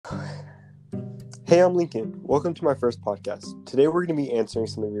Hey, I'm Lincoln. Welcome to my first podcast. Today we're going to be answering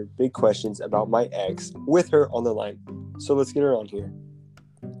some of your big questions about my ex with her on the line. So let's get her on here.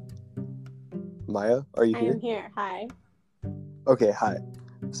 Maya, are you I here? am here. Hi. Okay, hi.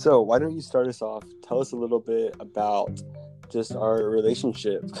 So why don't you start us off? Tell us a little bit about just our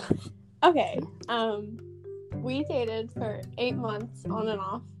relationship. Okay. We dated for 8 months on and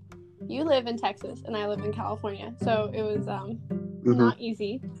off. You live in Texas and I live in California, so it was not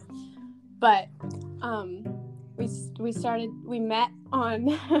easy. But we met on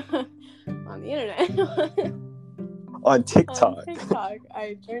on the internet. On TikTok. On TikTok.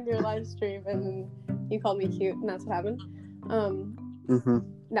 I joined your live stream and then you called me cute and that's what happened.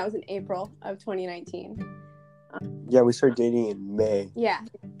 That was in April of 2019. Yeah, we started dating in May. Yeah.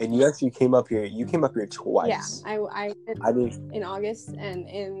 And you actually came up here. You came up here twice. Yeah, I did in August and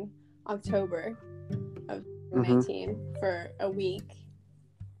in October of 2019 for a week.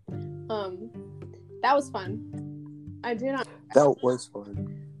 That was fun. I do not. That was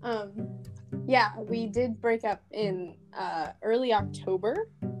fun. Yeah, we did break up in early October.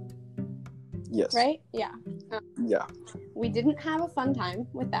 Yes. Right? Yeah. Yeah. We didn't have a fun time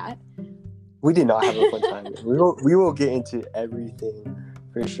with that. We did not have a fun time. We will get into everything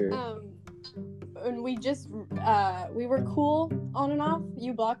for sure. And we were cool on and off.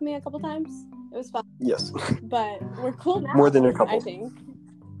 You blocked me a couple times. It was fun. Yes. But we're cool now. More than a couple. I think.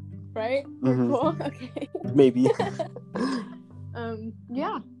 Right? We're cool? Okay. Maybe.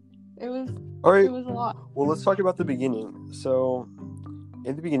 Yeah. It was all right. It was a lot. Well, let's talk about the beginning. So,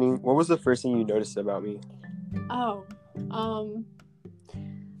 in the beginning, what was the first thing you noticed about me? Oh.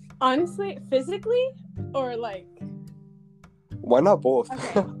 Honestly, physically or like why not both?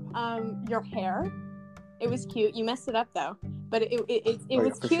 Okay. Your hair. It was cute. You messed it up though. But it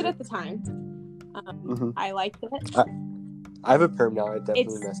was cute at the time. I liked it. I have a perm now. I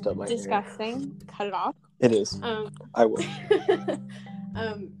definitely messed up my hair. It's disgusting. Cut it off. It is. I will.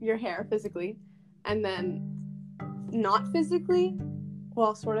 Your hair physically. And then not physically,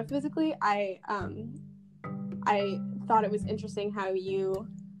 well, sort of physically, I thought it was interesting how you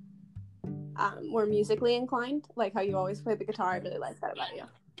were musically inclined, like how you always play the guitar. I really like that about you.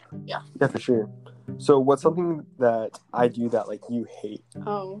 Yeah, for sure. So what's something that I do that like you hate?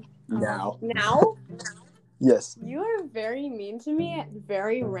 Now? Yes. You are very mean to me at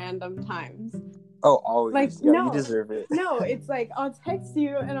very random times. Oh, always. Like, yeah, no, you deserve it. No, it's like I'll text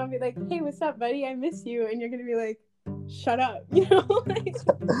you and I'll be like, hey, what's up, buddy? I miss you. And you're gonna be like, shut up. You know? Like...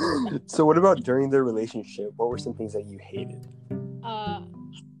 So what about during the relationship? What were some things that you hated?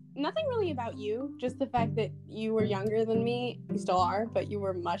 Nothing really about you, just the fact that you were younger than me. You still are, but you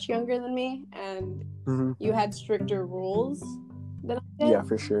were much younger than me, and you had stricter rules than I did. Yeah,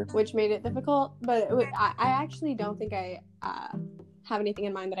 for sure. Which made it difficult, but I actually don't think I have anything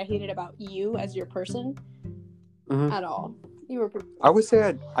in mind that I hated about you as your person at all. You were. I would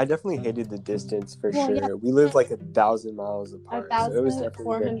say I definitely hated the distance for sure. Yeah. We lived like 1,000 miles apart.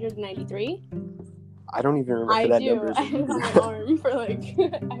 1,493. I don't even remember that number. I have my arm for like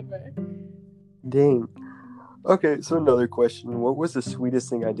ever. Dang. Okay, so another question. What was the sweetest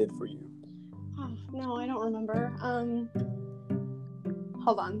thing I did for you? Oh, no, I don't remember.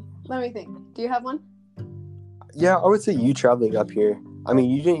 Hold on. Let me think. Do you have one? Yeah, I would say you traveling up here. I mean,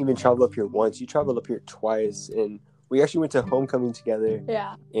 you didn't even travel up here once. You traveled up here twice, and we actually went to homecoming together.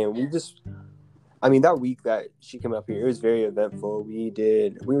 Yeah. And that week that she came up here, it was very eventful. We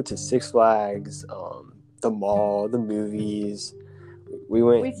went to Six Flags, the mall, the movies. We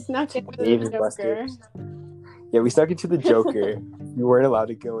snuck into the Joker. Yeah, we snuck into the Joker. You weren't allowed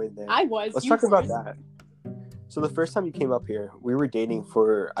to go in there. I was. Let's talk about that. So the first time you came up here, we were dating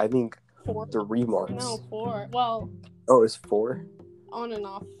for, I think, 3 months. No, 4. Well. Oh, it was 4? On and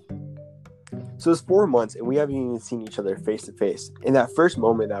off. So it was 4 months, and we haven't even seen each other face to face. In that first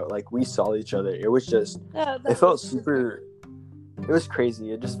moment that like we saw each other, it was just, it felt super. It was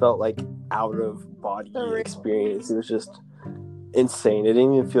crazy. It just felt like out of body experience. It was just insane. It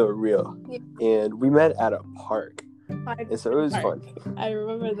didn't even feel real. Yeah. And we met at a park, and so it was fun. I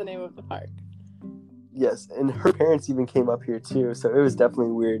remember the name of the park. Yes, and her parents even came up here too, so it was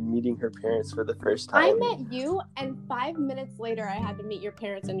definitely weird meeting her parents for the first time. I met you, and 5 minutes later, I had to meet your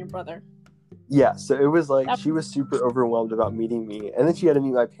parents and your brother. Yeah, so it was like she was super overwhelmed about meeting me, and then she had to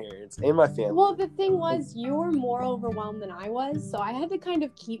meet my parents and my family. Well, the thing was, you were more overwhelmed than I was, so I had to kind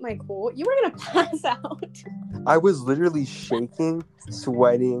of keep my cool. You were gonna pass out. I was literally shaking,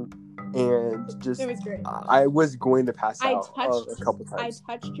 sweating, and just. It was great. I was going to pass out a couple times.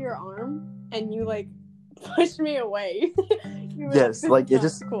 I touched your arm, and you like pushed me away. Yes, like it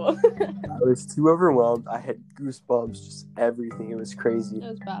just cool. I was too overwhelmed. I had goosebumps, just everything. It was crazy. It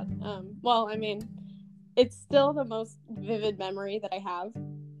was bad. Well, I mean, it's still the most vivid memory that I have.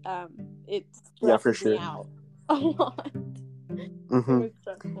 It stresses me out a lot. Mm-hmm. It was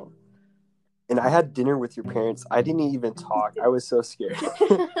stressful. And I had dinner with your parents. I didn't even talk. I was so scared.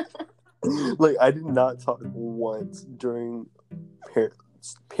 Like, I did not talk once during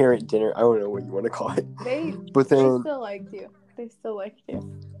parent dinner. I don't know what you want to call it. They still liked you.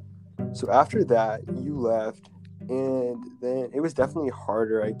 So after that, you left, and then it was definitely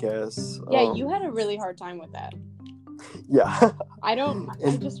harder, I guess. Yeah, you had a really hard time with that. Yeah. I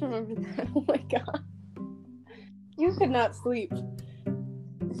just remember that. Oh my god. You could not sleep.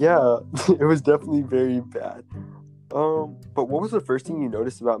 Yeah, it was definitely very bad. But what was the first thing you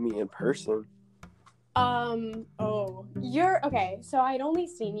noticed about me in person? You're okay. So I'd only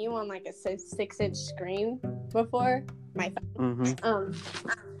seen you on like a 6-inch screen before my phone. Mm-hmm.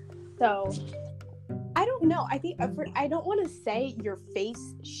 So I don't know. I think I don't want to say your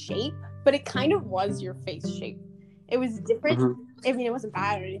face shape, but it kind of was your face shape. It was different. Mm-hmm. I mean, it wasn't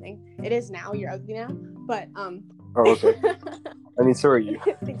bad or anything. It is now. You're ugly now, but Oh, okay. I mean, so are you.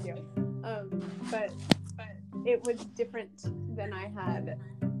 Thank you. But it was different than I had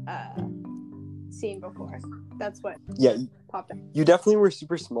seen before. That's what popped up. You definitely were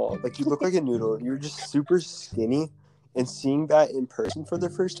super small. Like, you look like a noodle. You were just super skinny. And seeing that in person for the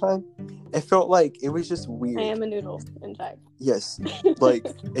first time, it felt like it was just weird. I am a noodle, in fact. Yes. Like,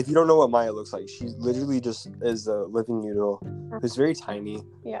 if you don't know what Maya looks like, she literally just is a living noodle who's very tiny.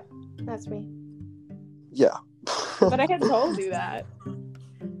 Yep, that's me. Yeah. But I had told you that.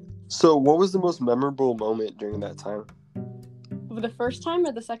 So, what was the most memorable moment during that time? The first time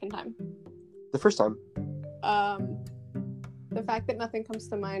or the second time? The first time. The fact that nothing comes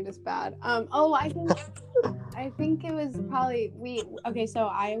to mind is bad. I think it was probably so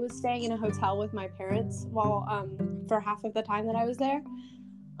I was staying in a hotel with my parents while for half of the time that I was there.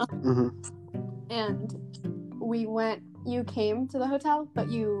 Mm-hmm. And you came to the hotel, but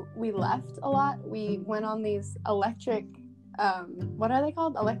we left a lot. We went on these electric what are they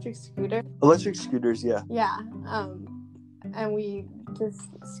called? Electric scooters? Electric scooters, yeah. Yeah. And we just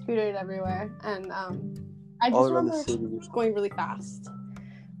scooted everywhere, and I just remember going really fast.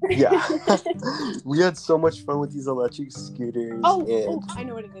 Yeah. We had so much fun with these electric scooters. Oh, I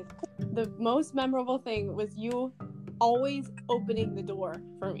know what it is. The most memorable thing was you always opening the door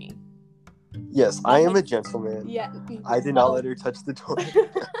for me. Yes, I am a gentleman. Yeah. I did not let her touch the door.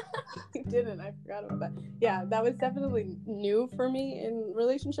 You didn't. I forgot about that. Yeah, that was definitely new for me in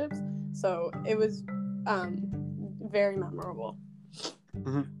relationships. So it was very memorable.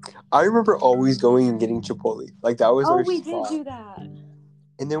 Mm-hmm. I remember always going and getting Chipotle. Like, that was our spot. did do that.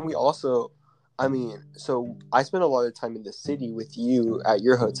 And then we also, so I spent a lot of time in the city with you at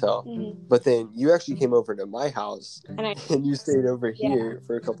your hotel, mm-hmm. but then you actually came over to my house and you stayed over here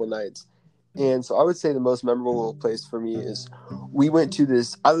for a couple nights. And so I would say the most memorable place for me is we went to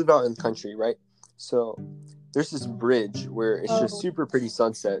this, I live out in the country, right? So there's this bridge where it's just super pretty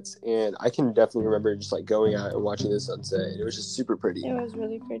sunsets, and I can definitely remember just like going out and watching the sunset. It was just super pretty. It was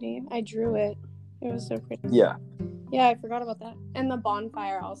really pretty. I drew it. It was so pretty. Yeah. Yeah, I forgot about that. And the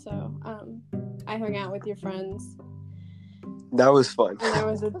bonfire also. I hung out with your friends. That was fun. And there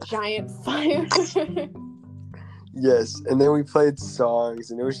was a giant fire. Yes, and then we played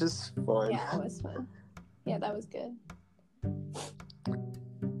songs, and it was just fun. Yeah, it was fun. Yeah, that was good.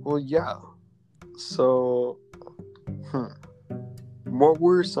 Well, yeah. So, what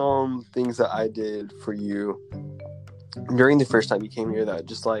were some things that I did for you during the first time you came here that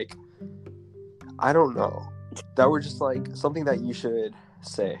just like, I don't know, that were just like something that you should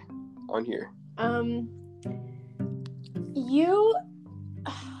say on here?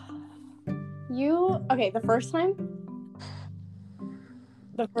 Okay, the first time?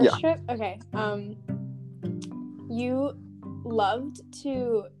 The first trip? Okay. You loved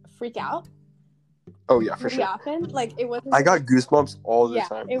to freak out. Oh, yeah, for sure. Often. Like, it wasn't... I got goosebumps all the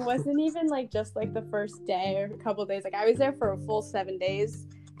time. It wasn't even, like, just, like, the first day or a couple days. Like, I was there for a full 7 days,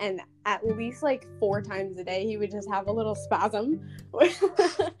 and at least, like, 4 times a day, he would just have a little spasm.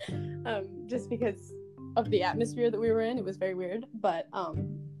 Just because of the atmosphere that we were in. It was very weird. But,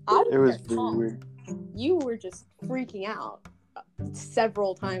 it was very weird. You were just freaking out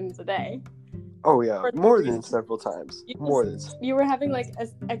several times a day. Oh, yeah. More than several times. You were having, like,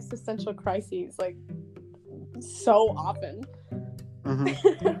 existential crises, like, so often.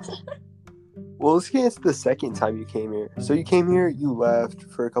 Mm-hmm. Well, let's get into the second time you came here. So you came here, you left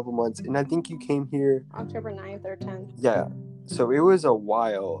for a couple months, and I think you came here... October 9th or 10th. Yeah. So it was a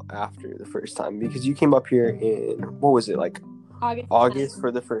while after the first time, because you came up here in, what was it, like August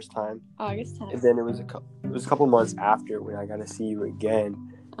for the first time. August 10th. And then it was a couple months after when I got to see you again.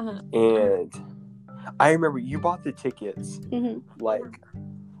 Uh-huh. And I remember you bought the tickets like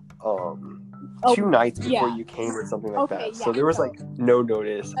 2 nights before you came or something like that. So there was like no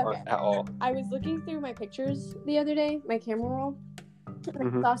notice at all. I was looking through my pictures the other day, my camera roll.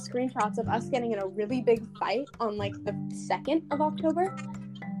 And I saw screenshots of us getting in a really big fight on like the 2nd of October.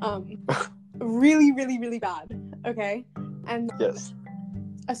 Really, really, really bad. Okay. And yes.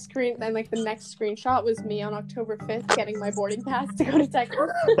 Then like the next screenshot was me on October 5th getting my boarding pass to go to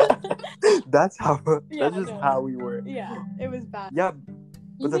Texas. That's just how we were. Yeah, it was bad. Yeah,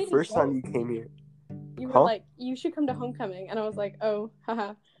 but the first time you came here, you were like, you should come to homecoming, and I was like, oh,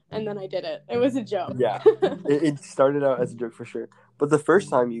 haha, and then I did it. It was a joke. Yeah, it started out as a joke for sure. But the first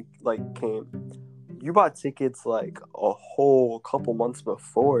time you like came, you bought tickets like a whole couple months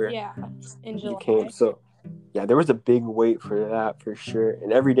before. Yeah, in July. You came, so yeah, there was a big wait for that for sure,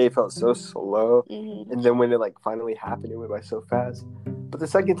 and every day felt so slow. And then when it like finally happened, it went by so fast. But the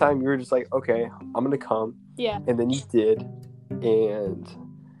second time, you were just like, okay, I'm gonna come. Yeah. And then you did, and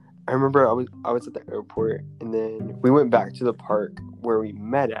I remember I was at the airport, and then we went back to the park where we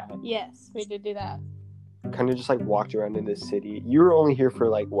met at. Yes, we did do that. Kind of just like walked around in the city. You were only here for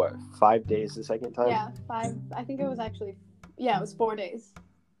like what, 5 days the second time? Yeah, 5. I think it was actually, it was 4 days.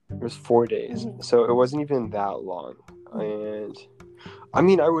 It was 4 days, so it wasn't even that long. And I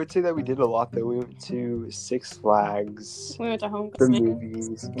mean, I would say that we did a lot though. We went to Six Flags. We went to homecoming. The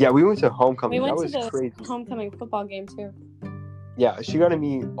movies. Yeah, we went to homecoming. We went that was to the crazy. Homecoming football game too. Yeah, she got to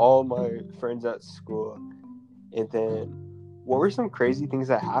meet all my friends at school. And then, what were some crazy things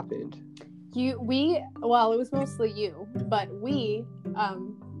that happened? It was mostly you, but we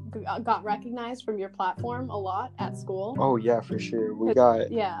got recognized from your platform a lot at school. Oh yeah, for sure. We got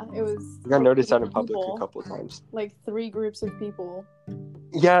noticed out in public a couple of times. Like 3 groups of people.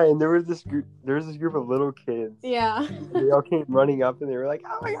 Yeah, and there was this group of little kids. Yeah. They all came running up and they were like,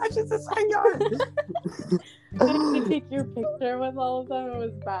 "Oh my gosh, it's a Saigon!" I had to take your picture with all of them. It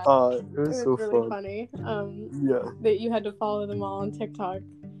was bad. It was so really fun. Funny. Yeah. That you had to follow them all on TikTok.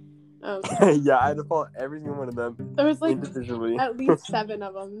 Yeah, I had to follow every single one of them. There was like individually. At least 7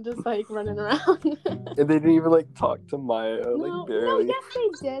 of them just like running around. And they didn't even like talk to Maya, like barely. No, yes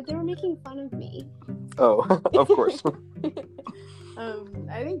they did. They were making fun of me. Oh, of course.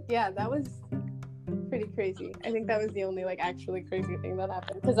 I think that was pretty crazy. I think that was the only like actually crazy thing that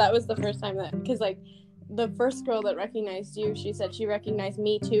happened, because that was the first time like the first girl that recognized you, she said she recognized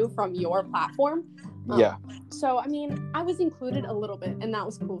me too from your platform. Yeah. So I mean, I was included a little bit, and that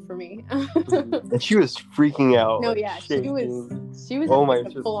was cool for me. And she was freaking out. No, like, yeah, shaking. she was oh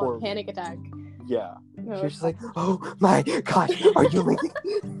having a full-on panic attack. Yeah. She was just like, "Oh my gosh, are you like?"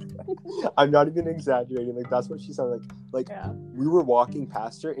 I'm not even exaggerating. Like that's what she sounded like. Like we were walking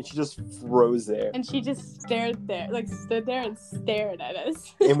past her, and she just froze there. And she just stood there and stared at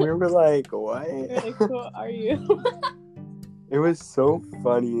us. And we were like, "What?" We were like, "Who are you?" It was so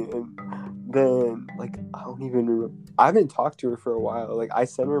funny, and then like I don't even remember. I haven't talked to her for a while. Like I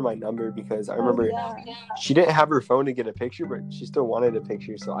sent her my number because I remember she didn't have her phone to get a picture, but she still wanted a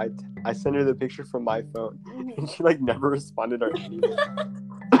picture. So I sent her the picture from my phone, and she like never responded or anything.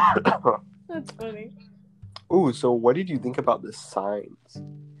 That's funny. Ooh, so what did you think about the signs?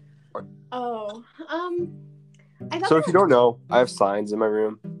 So if you don't know, I have signs in my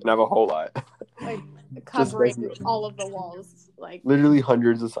room, and I have a whole lot. Like covering all of the walls, like literally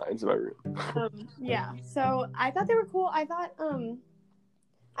hundreds of signs in my room. So I thought they were cool. I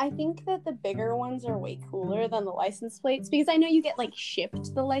think that the bigger ones are way cooler than the license plates, because I know you get like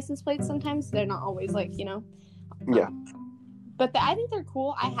shipped the license plates sometimes. They're not always like, Yeah. But I think they're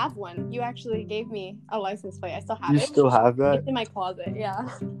cool. I have one. You actually gave me a license plate. I still have it. You still have that? It's in my closet, yeah.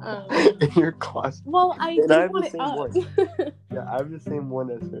 In your closet? Well, I want it up. Yeah, I have the same one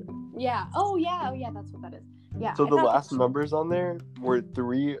as her. Yeah. Oh, yeah, that's what that is. Yeah. So the last numbers on there were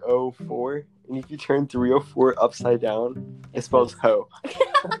 304, and if you turn 304 upside down, it spells hoe.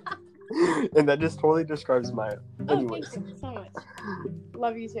 And that just totally describes Maya. Anyways. Thank you so much.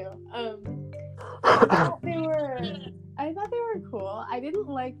 Love you too. I thought they were cool. I didn't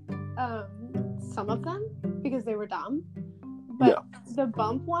like some of them because they were dumb. But the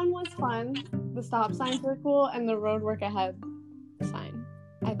bump one was fun. The stop signs were cool, and the road work ahead sign.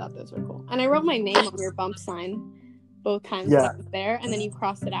 I thought those were cool. And I wrote my name on your bump sign both times I was there, and then you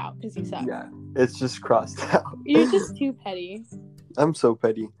crossed it out because you suck. Yeah, it's just crossed out. You're just too petty. I'm so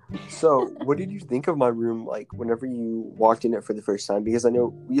petty. So, what did you think of my room, like, whenever you walked in it for the first time? Because I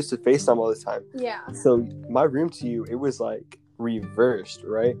know we used to FaceTime all the time. Yeah. So, my room to you, it was, like, reversed,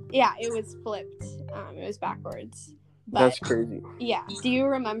 right? Yeah, it was flipped. It was backwards. That's crazy. Yeah. Do you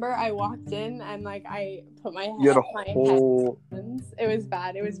remember I walked in and like I put my head? You had a whole. It was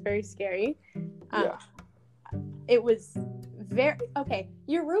bad. It was very scary. Yeah. It was very okay.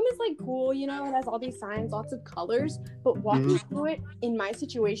 Your room is like cool, you know. It has all these signs, lots of colors. But walking through it in my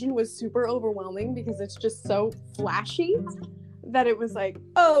situation was super overwhelming because it's just so flashy that it was like,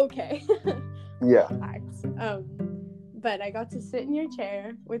 oh, okay. Yeah. But I got to sit in your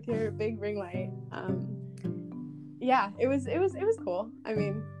chair with your big ring light. Yeah, it was cool. I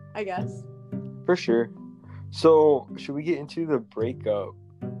mean, I guess. For sure. So, should we get into the breakup?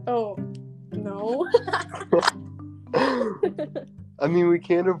 Oh, no. I mean, we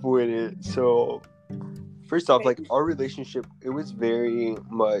can't avoid it. So, first off, like, our relationship, it was very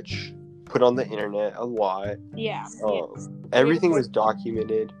much put on the internet a lot. Yeah. Everything was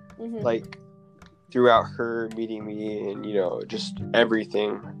documented, like, throughout her meeting me and, you know, just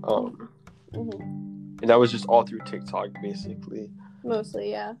everything. And that was just all through TikTok, basically. Mostly,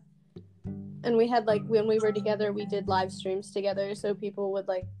 yeah. And we had, like, when we were together, we did live streams together, so people would,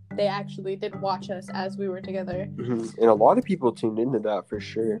 like, they actually did watch us as we were together. And a lot of people tuned into that, for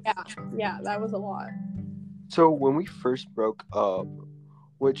sure. Yeah, that was a lot. So, when we first broke up,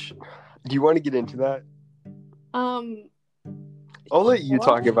 which, do you want to get into that? I'll let you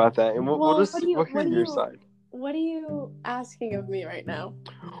talk about that, and we'll hear your side. What are you asking of me right now?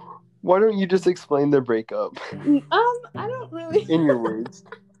 Why don't you just explain the breakup? I don't really... In your words.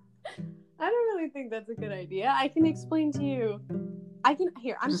 I don't really think that's a good idea. I can explain to you. I'm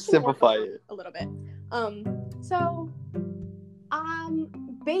just simplify it a little bit.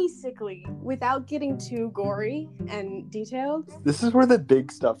 Basically, without getting too gory and detailed. This is where the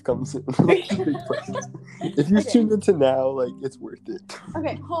big stuff comes in. If you've tuned into now, like, it's worth it.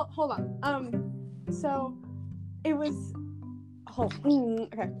 Okay, hold on. So it was.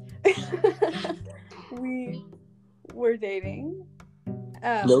 Okay. We were dating.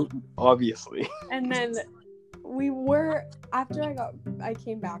 No, obviously. And then we were, after I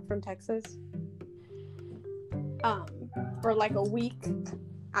came back from Texas, for like a week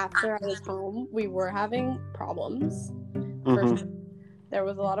after I was home, we were having problems. There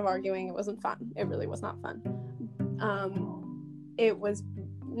was a lot of arguing. It wasn't fun. It really was not fun. It was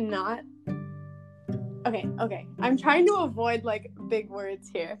not okay. I'm trying to avoid like big words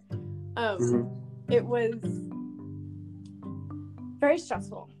here. It was very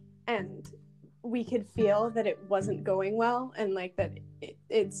stressful, and we could feel that it wasn't going well, and like that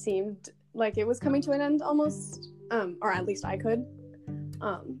it seemed like it was coming to an end almost, or at least I could.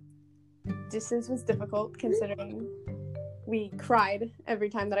 Distance was difficult considering we cried every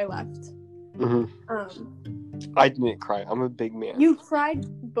time that I left. I didn't cry. I'm a big man. You cried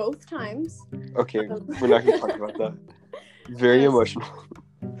both times. Okay, we're not going to talk about that. Very emotional.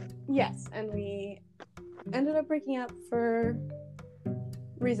 Yes, and we ended up breaking up for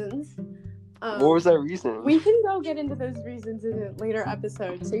reasons. What was that reason? We can go get into those reasons in a later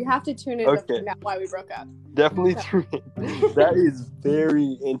episode, so you have to tune in to find out why we broke up. Definitely tune in. That is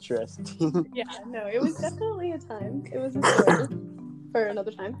very interesting. Yeah, no, it was definitely a time. It was a story for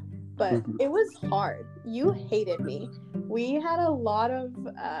another time. But it was hard. You hated me. We had a lot of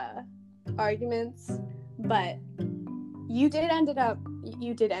arguments, but you ended up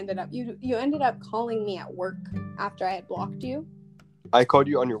calling me at work after I had blocked you. I called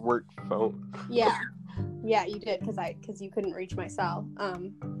you on your work phone. Yeah, you did because you couldn't reach my cell.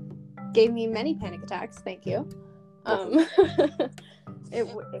 Gave me many panic attacks. Thank you.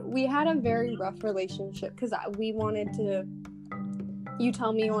 We had a very rough relationship because we wanted to. You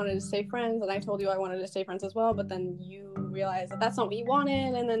tell me you wanted to stay friends, and I told you I wanted to stay friends as well, but then you realized that that's not what you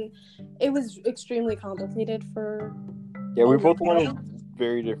wanted, and then it was extremely complicated for... Yeah, we both wanted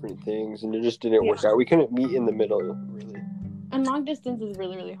very different things, and it just didn't work out. We couldn't meet in the middle, really. And long distance is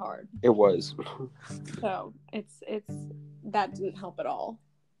really, really hard. It was. So, it's that didn't help at all.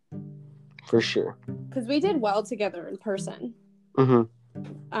 For sure. Because we did well together in person.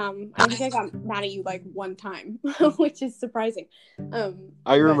 I think I got mad at you like one time, which is surprising.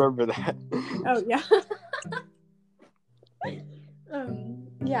 I remember that. Oh yeah.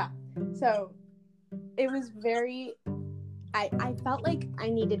 Yeah. So it was very. I felt like I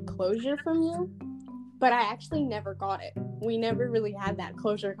needed closure from you, but I actually never got it. We never really had that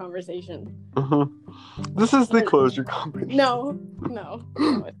closure conversation. This is the closure conversation. No,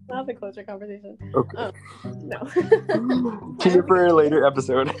 it's not the closure conversation. Okay. No. Tune in for a later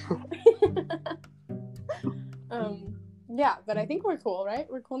episode. Yeah, but I think we're cool, right?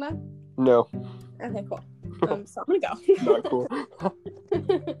 We're cool now? No. Okay, cool. So I'm gonna go. Not cool.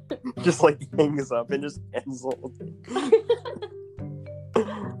 Just like hangs up and just ends the whole thing.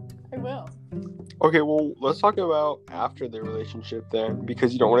 I will. Okay, well, let's talk about after the relationship then,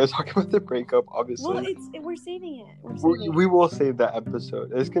 because you don't want to talk about the breakup, obviously. Well, we're saving it. We will save that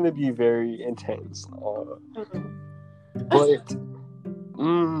episode. It's going to be very intense. But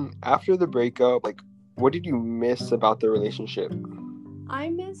after the breakup, like, what did you miss about the relationship? I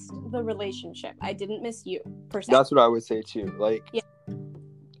missed the relationship. I didn't miss you, per se. That's what I would say, too. Like, yeah.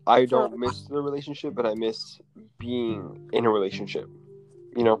 I don't miss the relationship, but I miss being in a relationship,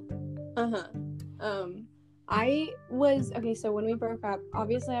 you know? I was, okay, so when we broke up,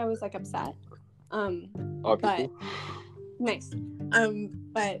 obviously I was, like, upset. Obviously. But, nice.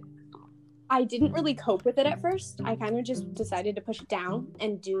 But I didn't really cope with it at first. I kind of just decided to push it down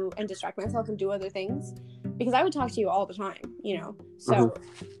and distract myself and do other things. Because I would talk to you all the time, you know? So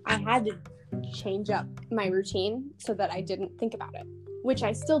I had to change up my routine so that I didn't think about it. Which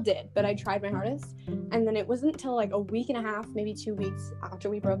I still did, but I tried my hardest. And then it wasn't until like a week and a half, maybe 2 weeks after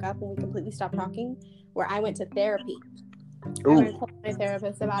we broke up and we completely stopped talking, where I went to therapy. Ooh. And I told my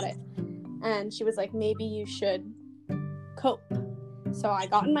therapist about it. And she was like, maybe you should cope. So I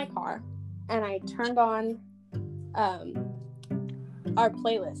got in my car and I turned on our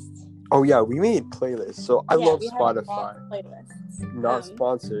playlists. Oh, yeah, we made playlists. So I love Spotify. Playlists. Not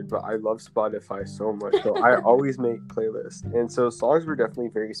sponsored, but I love Spotify so much. So I always make playlists. And so songs were definitely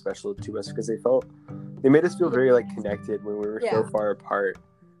very special to us because they made us feel very like connected when we were so far apart.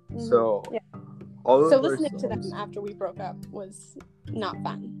 So all of listening to them after we broke up was not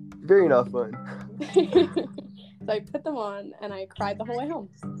fun. Very not fun. So I put them on and I cried the whole way home.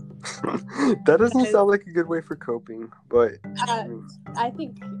 That doesn't sound like a good way for coping, but I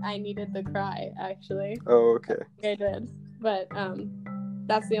think I needed the cry, actually. Oh, okay. I did. But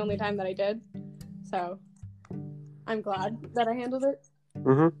that's the only time that I did. So I'm glad that I handled it.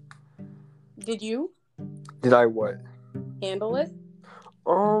 Did you? Did I what? Handle it?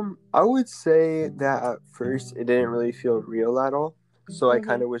 I would say that at first it didn't really feel real at all. So I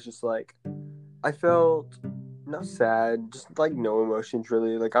kind of was just like, I felt not sad, just like no emotions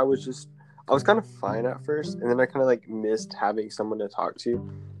really. Like I was kind of fine at first, and then I kind of like missed having someone to talk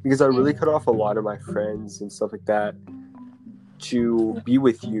to because I really cut off a lot of my friends and stuff like that to be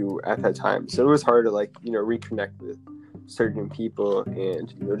with you at that time. So it was hard to like, you know, reconnect with certain people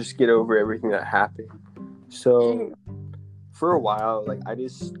and, you know, just get over everything that happened. So for a while, like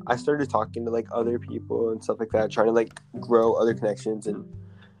I started talking to like other people and stuff like that, trying to like grow other connections. And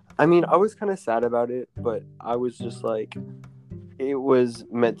I mean, I was kind of sad about it, but I was just like, it was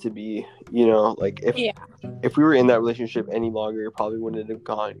meant to be, you know, like if we were in that relationship any longer, it probably wouldn't have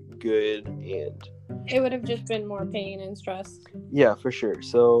gone good, and it would have just been more pain and stress. Yeah, for sure.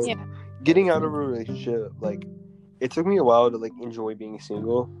 So getting out of a relationship, like it took me a while to like enjoy being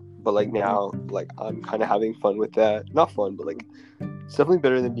single, but like now, like I'm kind of having fun with that. Not fun, but like it's definitely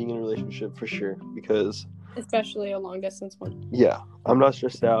better than being in a relationship for sure, because especially a long distance one. Yeah, I'm not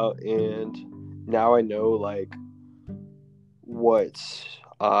stressed out, and now I know like what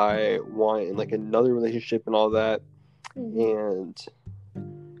I want in like another relationship and all that. And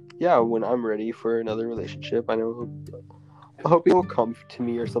yeah, when I'm ready for another relationship, I hope it will come to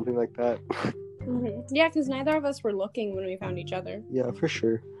me or something like that. Yeah, because neither of us were looking when we found each other. Yeah, for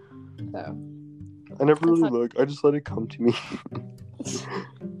sure. So I never really look. I just let it come to me.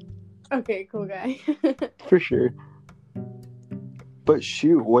 Okay, cool guy. For sure. But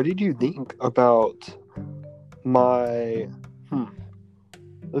shoot, what did you think about my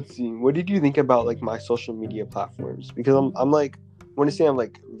let's see, what did you think about like my social media platforms? Because I'm like, I want to say I'm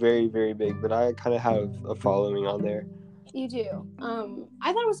like very, very big, but I kind of have a following on there. You do.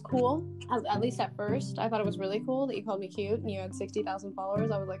 I thought it was cool, at least at first. I thought it was really cool that you called me cute and you had 60,000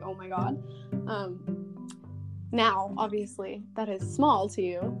 followers. I was like, oh my god. Now, obviously, that is small to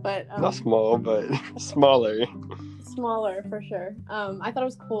you, but not small, but smaller. Smaller for sure. I thought it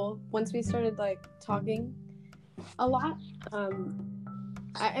was cool once we started like talking a lot.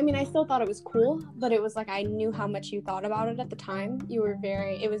 I mean, I still thought it was cool, but it was like I knew how much you thought about it at the time. It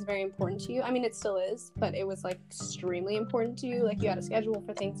was very important to you. I mean, it still is, but it was like extremely important to you. Like you had a schedule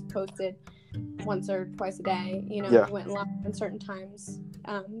for things posted once or twice a day. You know, you went live at certain times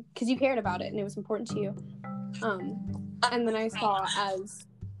because you cared about it and it was important to you. And then I saw as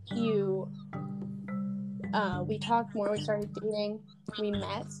you, we talked more, we started dating, we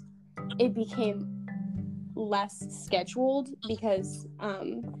met, it became less scheduled because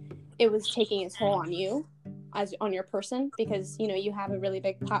it was taking its toll on you as on your person, because you know you have a really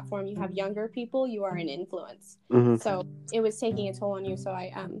big platform, you have younger people, you are an influence. So it was taking a toll on you, so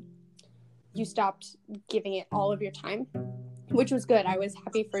you stopped giving it all of your time, which was good. I was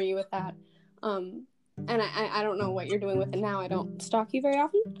happy for you with that. And I don't know what you're doing with it now. I don't stalk you very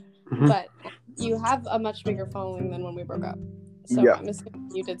often, but you have a much bigger following than when we broke up. So yeah. I'm assuming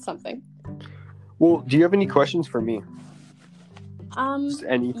you did something. Well, do you have any questions for me? Just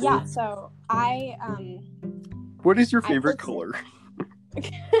anything? Yeah, so I What is your favorite color?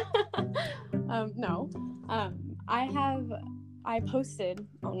 No. I posted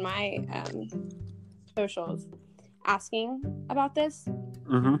on my socials asking about this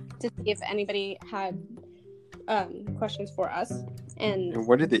to see if anybody had questions for us. And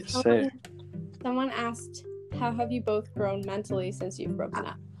what did they say? Someone asked, how have you both grown mentally since you've broken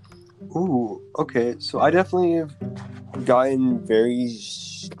up? Ooh, okay. So I definitely have gotten very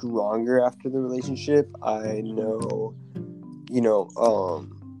stronger after the relationship. I know,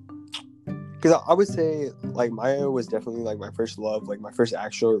 because I would say, like, Maya was definitely, like, my first love, like, my first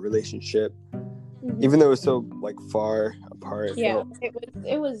actual relationship. Mm-hmm. Even though it was so, like, far apart. Yeah,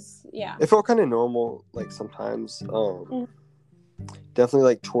 it was, yeah. It felt kind of normal, like, sometimes. Definitely,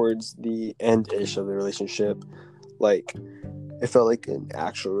 like, towards the end-ish of the relationship, like, it felt like an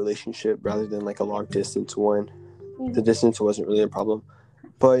actual relationship rather than, like, a long-distance one. Mm-hmm. The distance wasn't really a problem.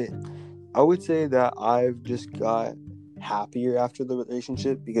 But I would say that I've just got happier after the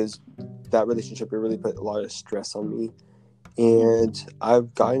relationship because that relationship really put a lot of stress on me. And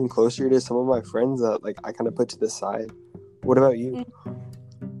I've gotten closer to some of my friends that, like, I kind of put to the side. What about you?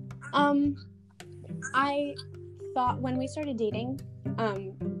 I thought when we started dating,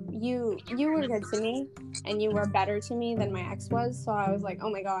 you were good to me and you were better to me than my ex was. So I was like, oh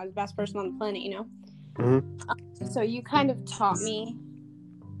my God, best person on the planet, you know? Mm-hmm. So you kind of taught me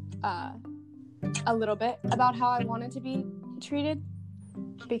a little bit about how I wanted to be treated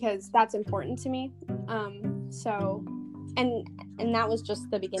because that's important to me. So, and that was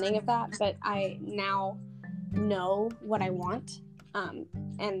just the beginning of that, but I now know what I want.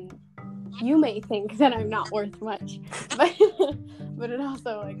 And you may think that I'm not worth much, but it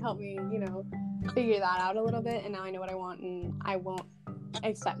also, like, helped me, figure that out a little bit. And now I know what I want, and I won't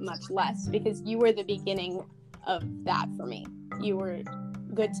accept much less because you were the beginning of that for me. You were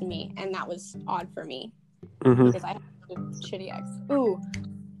good to me, and that was odd for me because I had a shitty ex. Ooh,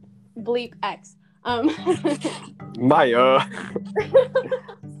 bleep ex. Maya.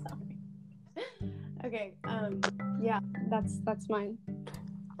 Sorry. Okay. Yeah, that's mine.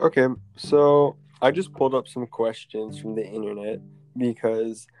 Okay, so I just pulled up some questions from the internet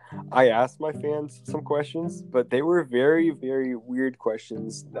because I asked my fans some questions, but they were very, very weird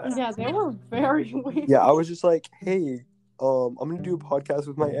questions. Yeah, they were very weird. Yeah, I was just like, hey, I'm gonna do a podcast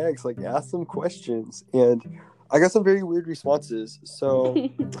with my ex, like, ask some questions, and I got some very weird responses. So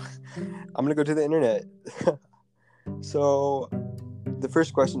I'm gonna go to the internet. So the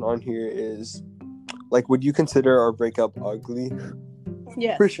first question on here is, like, would you consider our breakup ugly?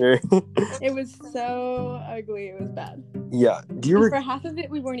 Yes. For sure. It was so ugly. It was bad. Yeah. For half of it,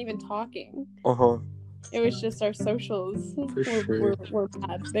 we weren't even talking. It was just our socials. Were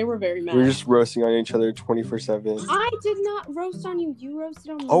bad. They were very mad. We were just roasting on each other 24/7. I did not roast on you. You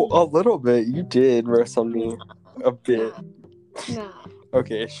roasted on me. Oh, a little bit. You did roast on me. A bit. Nah.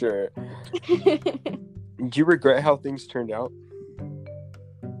 Okay, sure. Do you regret how things turned out?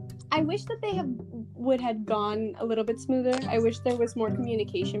 I wish that they would have gone a little bit smoother. I wish there was more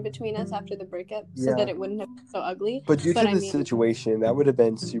communication between us after the breakup so that it wouldn't have been so ugly. But due to the situation, that would have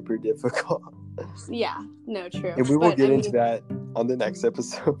been super difficult. Yeah, no, true. And we will get into that on the next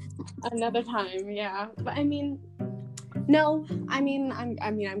episode. Another time, yeah. But I'm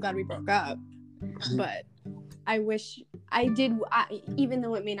glad we broke up. But I wish I did, even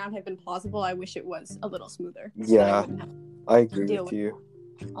though it may not have been plausible, I wish it was a little smoother. Yeah, I agree with you.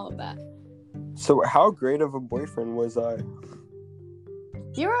 All of that. So how great of a boyfriend was I?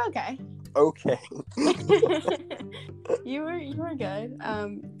 You were okay. Okay. You were good.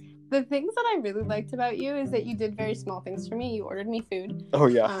 The things that I really liked about you is that you did very small things for me. You ordered me food. Oh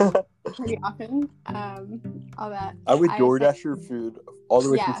yeah. Pretty often. All that. I would DoorDash her food all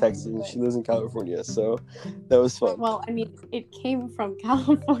the way from Texas, and she lives in California, so that was fun. Well, I mean, it came from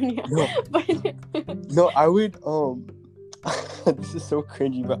California. No, no, I would this is so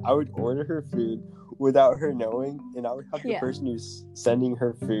cringy, but I would order her food without her knowing, and I would have the person who's sending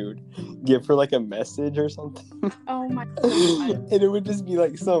her food give her, like, a message or something. Oh my God. And it would just be,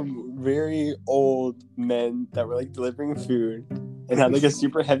 like, some very old men that were, like, delivering food and had, like, a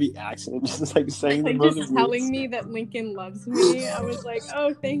super heavy accent, just, like, saying the most just telling me that Lincoln loves me. I was like,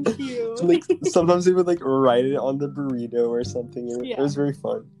 oh, thank you. Like, sometimes they would, like, write it on the burrito or something, and it was very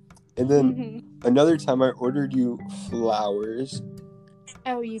fun. And then another time I ordered you flowers.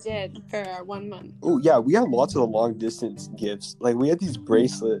 Oh, you did for 1 month. Oh, yeah. We had lots of long distance gifts. Like, we had these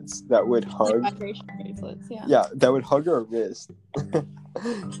bracelets that would hug. Vibration bracelets, yeah. Yeah, that would hug our wrist.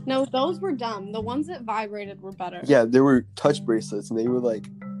 No, those were dumb. The ones that vibrated were better. Yeah, they were touch bracelets, and they were like,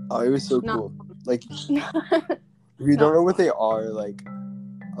 oh, it was so cool. Like, if you don't know what they are, like,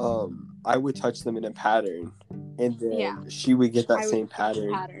 I would touch them in a pattern, and then she would get that same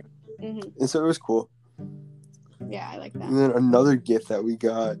pattern. Mm-hmm. And so it was cool. Yeah, I like that. And then another gift that we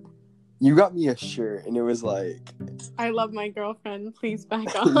got, you got me a shirt, and it was like, I love my girlfriend. Please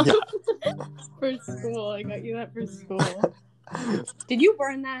back off. For school, I got you that for school. Did you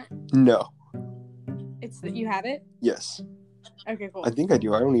burn that? No. You have it? Yes. Okay, cool. I think I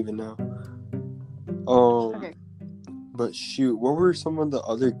do. I don't even know. Okay. But shoot, what were some of the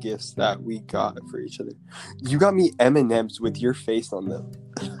other gifts that we got for each other? You got me M&Ms with your face on them.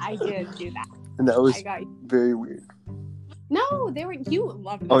 I did do that. And that was very weird. No, they were. You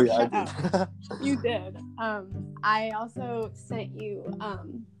loved them. Oh yeah, Shut I did. Up. You did. I also sent you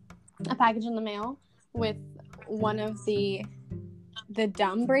a package in the mail with one of the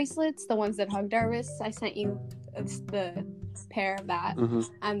dumb bracelets, the ones that hugged our wrists. I sent you the pair of that,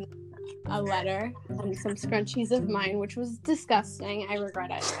 and a letter and some scrunchies of mine, which was disgusting. I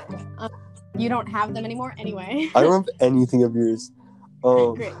regret it. You don't have them anymore anyway. I don't have anything of yours.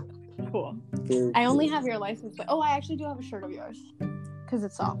 Great. Cool. I only have your license plate. Oh, I actually do have a shirt of yours because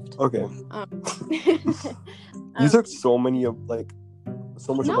it's soft. Okay. You took so much of my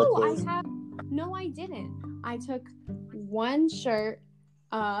clothes. No, I didn't. I took one shirt.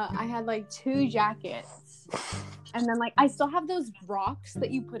 I had like 2 jackets, and then like I still have those rocks that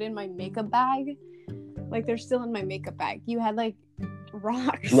you put in my makeup bag. Like they're still in my makeup bag. You had like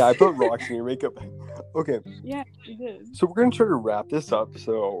rocks. Yeah, I put rocks in your makeup bag. Okay. Yeah, you did. So we're gonna try to wrap this up.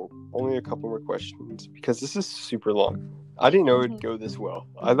 So only a couple more questions because this is super long. I didn't know it'd go this well.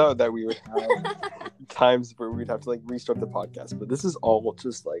 I thought that we would have times where we'd have to like restart the podcast, but this is all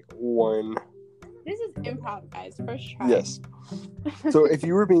just like one. This is improv, guys. First try. Yes. So if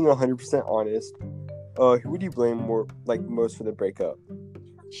you were being 100% honest, who would you blame most for the breakup?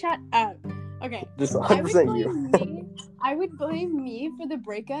 Shut up. Okay. Just 100% you. I would blame me for the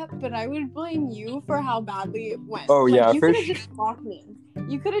breakup, but I would blame you for how badly it went. Oh yeah, you could have just blocked me.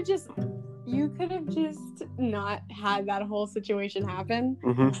 You could have just not had that whole situation happen.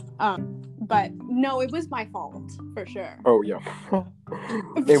 Mm-hmm. But no, it was my fault for sure. Oh yeah.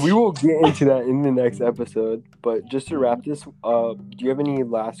 And we will get into that in the next episode. But just to wrap this up, do you have any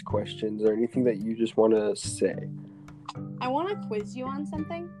last questions or anything that you just want to say? I want to quiz you on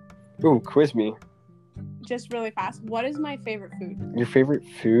something. Oh, quiz me. Just really fast. What is my favorite food? Your favorite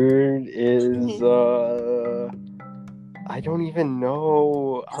food is I don't even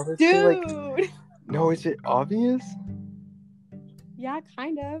know. Dude. No, is it obvious? Yeah,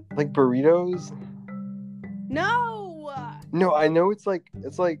 kind of. Like burritos? No. No, I know it's like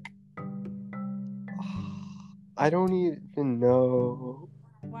I don't even know.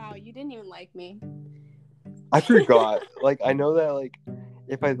 Wow, you didn't even like me. I forgot. I know that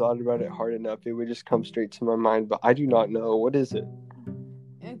if I thought about it hard enough, it would just come straight to my mind, but I do not know. What is it?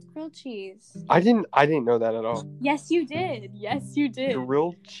 It's grilled cheese. I didn't know that at all. Yes, you did.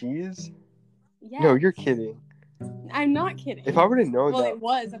 Grilled cheese? Yes. No, you're kidding. I'm not kidding. If I would have known that.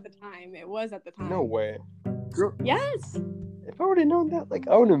 Well, it was at the time. No way. Yes. If I would have known that,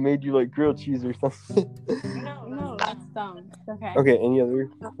 I would have made you grilled cheese or something. No, that's dumb. Okay. Okay, any other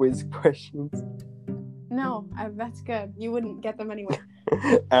quiz questions? No, that's good. You wouldn't get them anyway.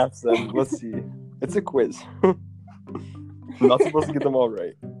 Ask them. Let's see. It's a quiz. I'm not supposed to get them all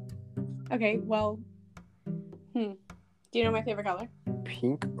right. Okay, well. Do you know my favorite color?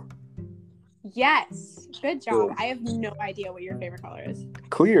 Pink. Yes. Good job. Cool. I have no idea what your favorite color is.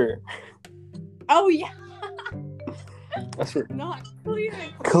 Clear. Oh, yeah. That's right. Not clear.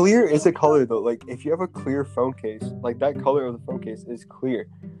 Clear is a color, though. If you have a clear phone case, that color of the phone case is clear.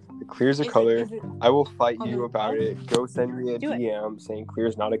 Clear is a color. I will fight you about it. Go send me a DM saying clear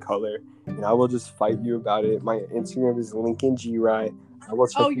is not a color, and I will just fight you about it. My Instagram is Lincoln G Rye.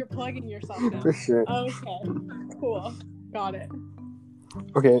 You're plugging yourself now. For sure. Okay. Cool. Got it.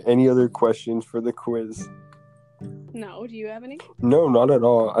 Okay. Any other questions for the quiz? No. Do you have any? No, not at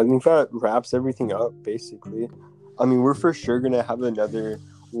all. I think that wraps everything up. Basically, I mean, we're for sure gonna have another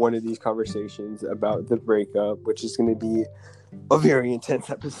one of these conversations about the breakup, which is gonna be a very intense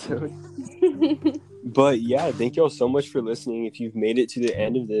episode. But yeah, thank y'all so much for listening if you've made it to the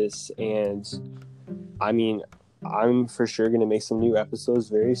end of this. And I mean, I'm for sure going to make some new episodes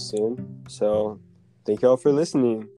very soon. So thank y'all for listening.